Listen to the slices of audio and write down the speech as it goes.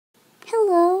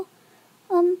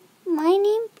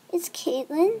is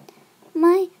Kitten.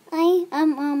 I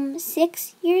am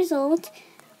 6 years old,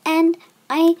 and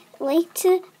I like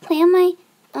to play on my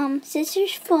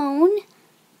sister's phone.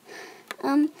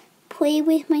 Play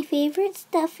with my favorite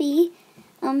stuffy,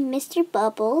 Mr.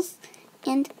 Bubbles,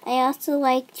 and I also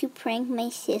like to prank my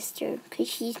sister because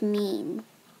she's mean.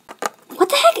 What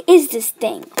the heck is this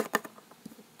thing?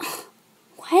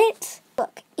 What?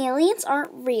 Look, aliens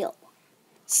aren't real.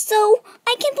 So,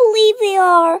 I can't believe they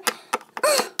are.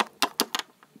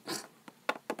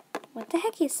 What the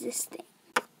heck is this thing?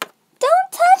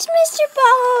 Don't touch Mr.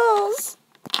 Bubbles!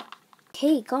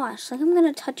 Hey, gosh, like I'm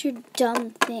gonna touch your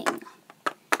dumb thing.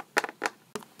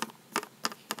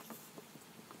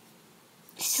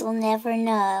 She'll never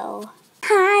know.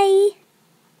 Hi!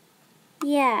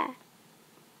 Yeah.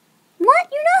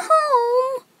 What? You're not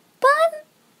home? But I'm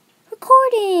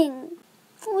recording.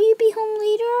 Will you be home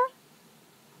later?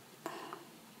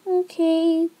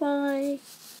 Okay, bye.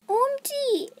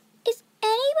 OMG! Is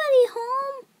anybody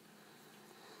home?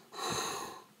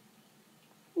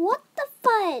 What the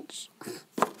fudge?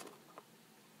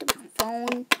 The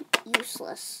phone,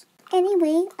 useless.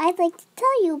 Anyway, I'd like to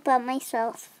tell you about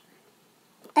myself.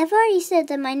 I've already said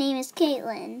that my name is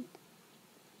Caitlin.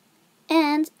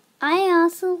 And I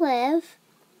also live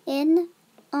in,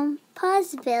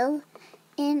 Pazville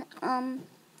in,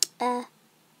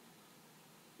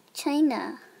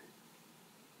 China.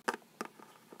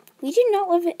 We do not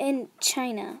live in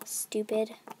China,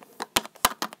 stupid.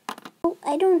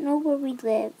 I don't know where we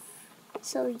live.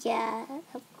 So, yeah.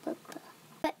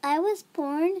 But I was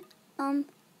born,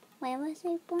 why was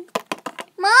I born?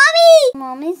 Mommy!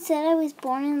 Mommy said I was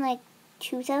born in, like,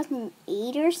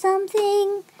 2008 or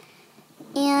something.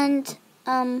 And,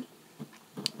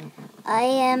 I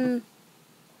am,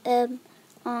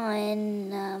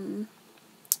 on,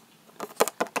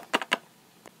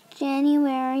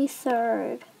 January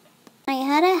 3rd. I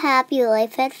had a happy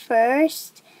life at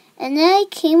first, and then I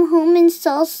came home and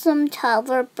saw some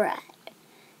toddler brat.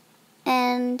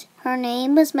 And her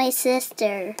name was my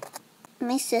sister.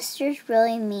 My sister's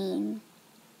really mean.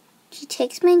 She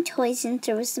takes my toys and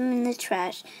throws them in the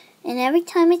trash. And every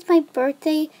time it's my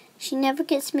birthday, she never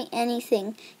gets me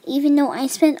anything, even though I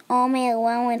spent all my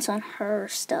allowance on her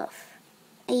stuff.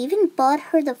 I even bought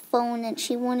her the phone that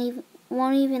she won't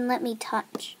even let me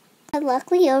touch. But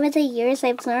luckily, over the years,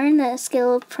 I've learned the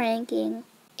skill of pranking.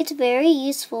 It's very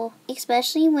useful,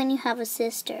 especially when you have a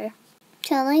sister.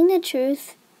 Telling the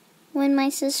truth, when my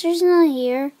sister's not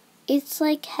here, it's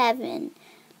like heaven.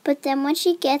 But then when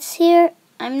she gets here,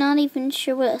 I'm not even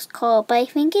sure what it's called, but I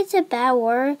think it's a bad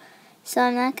word, so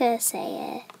I'm not going to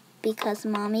say it, because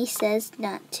Mommy says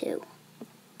not to.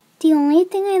 The only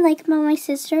thing I like about my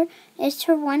sister is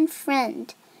her one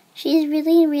friend. She's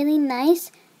really, really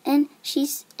nice, and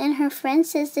her friend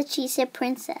says that she's a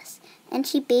princess, and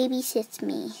she babysits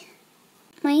me.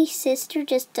 My sister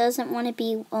just doesn't want to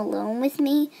be alone with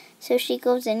me, so she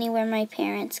goes anywhere my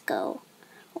parents go.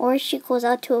 Or she goes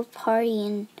out to a party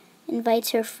and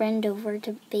invites her friend over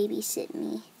to babysit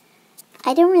me.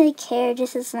 I don't really care,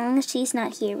 just as long as she's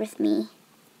not here with me.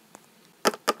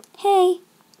 Hey.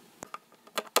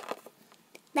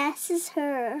 This is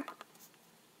her.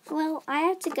 Well, I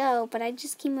have to go, but I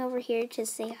just came over here to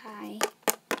say hi.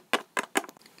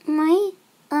 My,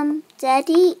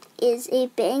 daddy is a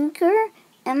banker,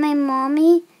 and my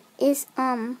mommy is,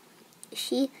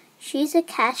 she's a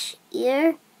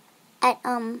cashier at,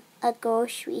 a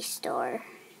grocery store.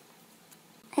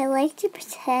 I like to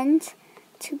pretend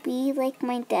to be like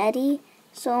my daddy,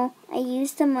 so I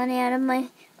use the money out of my,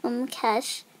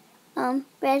 cash,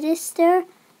 register,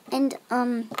 and,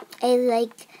 I,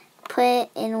 like, put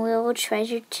it in a little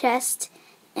treasure chest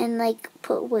and, like,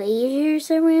 put lasers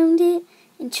around it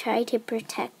and try to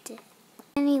protect it.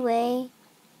 Anyway,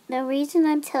 the reason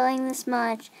I'm telling this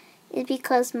much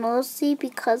is mostly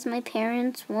because my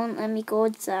parents won't let me go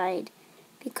outside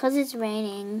because it's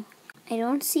raining. I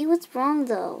don't see what's wrong,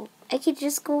 though. I could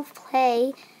just go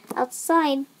play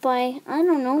outside by, I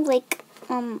don't know, like,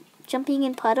 jumping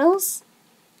in puddles.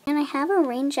 And I have a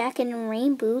rain jacket and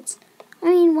rain boots. I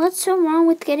mean, what's so wrong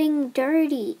with getting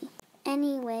dirty?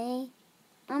 Anyway,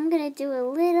 I'm gonna do a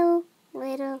little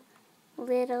bit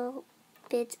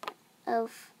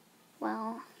of,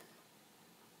 well,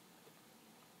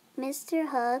 Mr.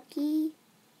 Huggy.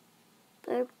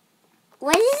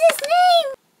 What is his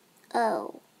name?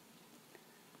 Oh.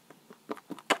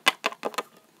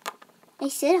 I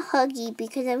said Huggy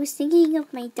because I was thinking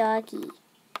of my doggy.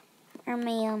 Or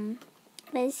my,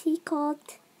 what is he called?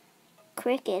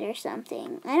 Cricket or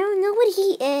something. I don't know what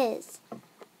he is.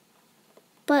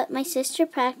 But my sister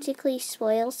practically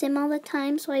spoils him all the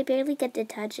time, so I barely get to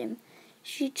touch him.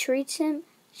 she treats him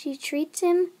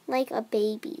like a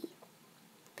baby.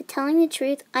 But telling the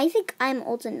truth, I think I'm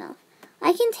old enough.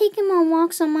 I can take him on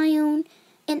walks on my own,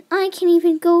 and I can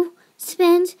even go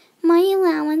spend my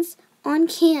allowance on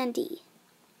candy.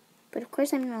 But of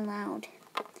course I'm not allowed.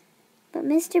 But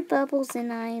Mr. Bubbles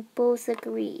and I both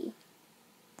agree.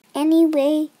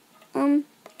 Anyway, I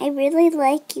really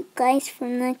like you guys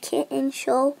from the Kitten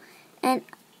Show, and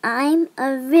I'm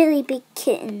a really big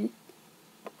kitten.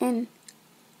 And,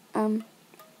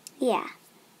 yeah.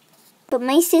 But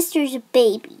my sister's a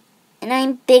baby, and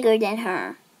I'm bigger than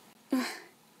her.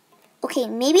 Okay,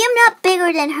 maybe I'm not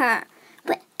bigger than her,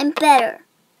 but I'm better.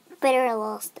 Better at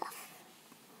all stuff.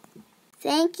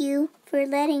 Thank you for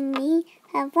letting me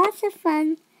have lots of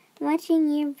fun watching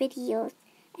your videos.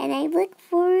 And I look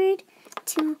forward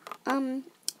to,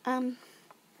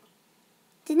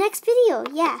 the next video.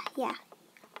 Yeah.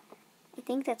 I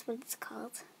think that's what it's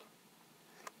called.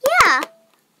 Yeah!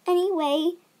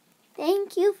 Anyway,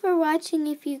 thank you for watching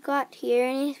if you got here.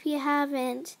 And if you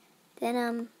haven't,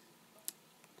 then,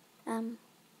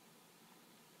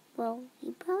 well,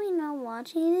 you're probably not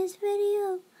watching this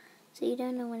video, so you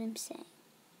don't know what I'm saying.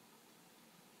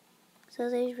 So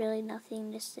there's really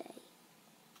nothing to say,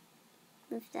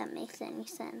 if that makes any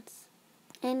sense.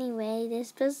 Anyway,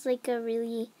 this was like a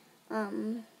really,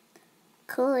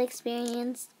 cool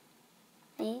experience.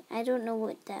 I don't know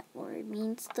what that word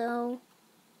means, though.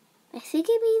 I think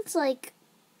it means, like,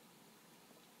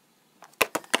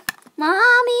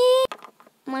 Mommy!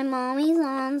 My mommy's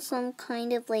on some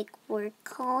kind of, like, work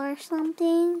call or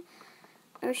something.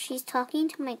 Or she's talking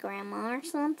to my grandma or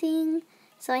something.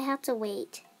 So I have to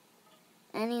wait.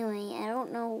 Anyway, I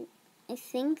don't know. I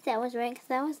think that was right, because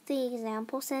that was the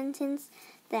example sentence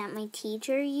that my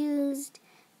teacher used.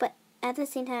 But at the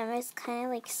same time, I was kind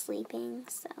of, like, sleeping,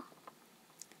 so.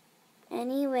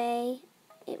 Anyway,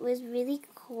 it was really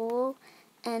cool.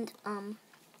 And,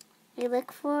 I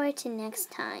look forward to next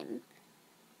time.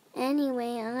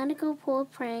 Anyway, I'm gonna go pull a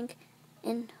prank,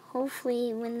 and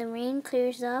hopefully when the rain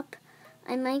clears up,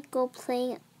 I might go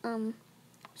play,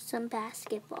 some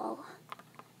basketball.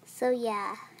 So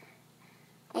yeah,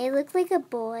 I look like a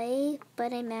boy,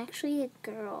 but I'm actually a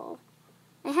girl.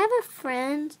 I have a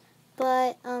friend,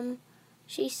 but,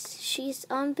 she's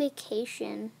on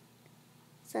vacation.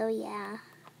 So yeah.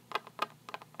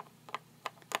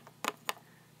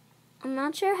 I'm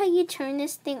not sure how you turn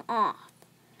this thing off.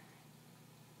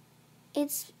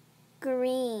 It's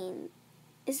green.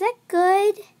 Is that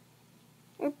good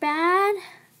or bad?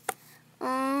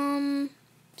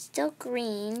 Still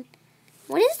green.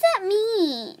 What does that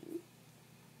mean?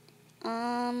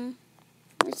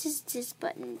 What does this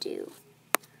button do?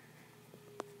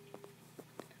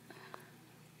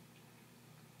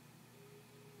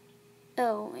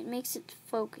 Oh, it makes it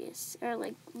focus, or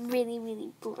like really,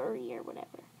 really blurry or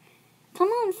whatever. Come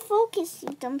on, focus,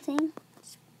 you dumb thing.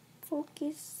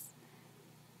 Focus.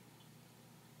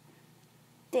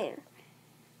 There.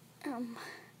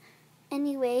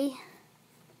 Anyway,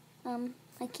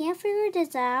 I can't figure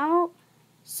this out,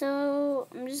 so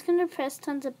I'm just gonna press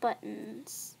tons of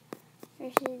buttons.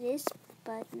 There's this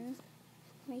button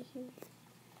right here.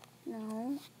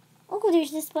 No. Oh,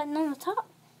 there's this button on the top.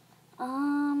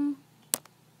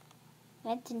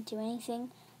 That didn't do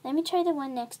anything. Let me try the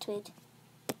one next to it.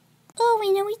 Oh, I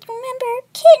know, remember,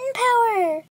 kitten power!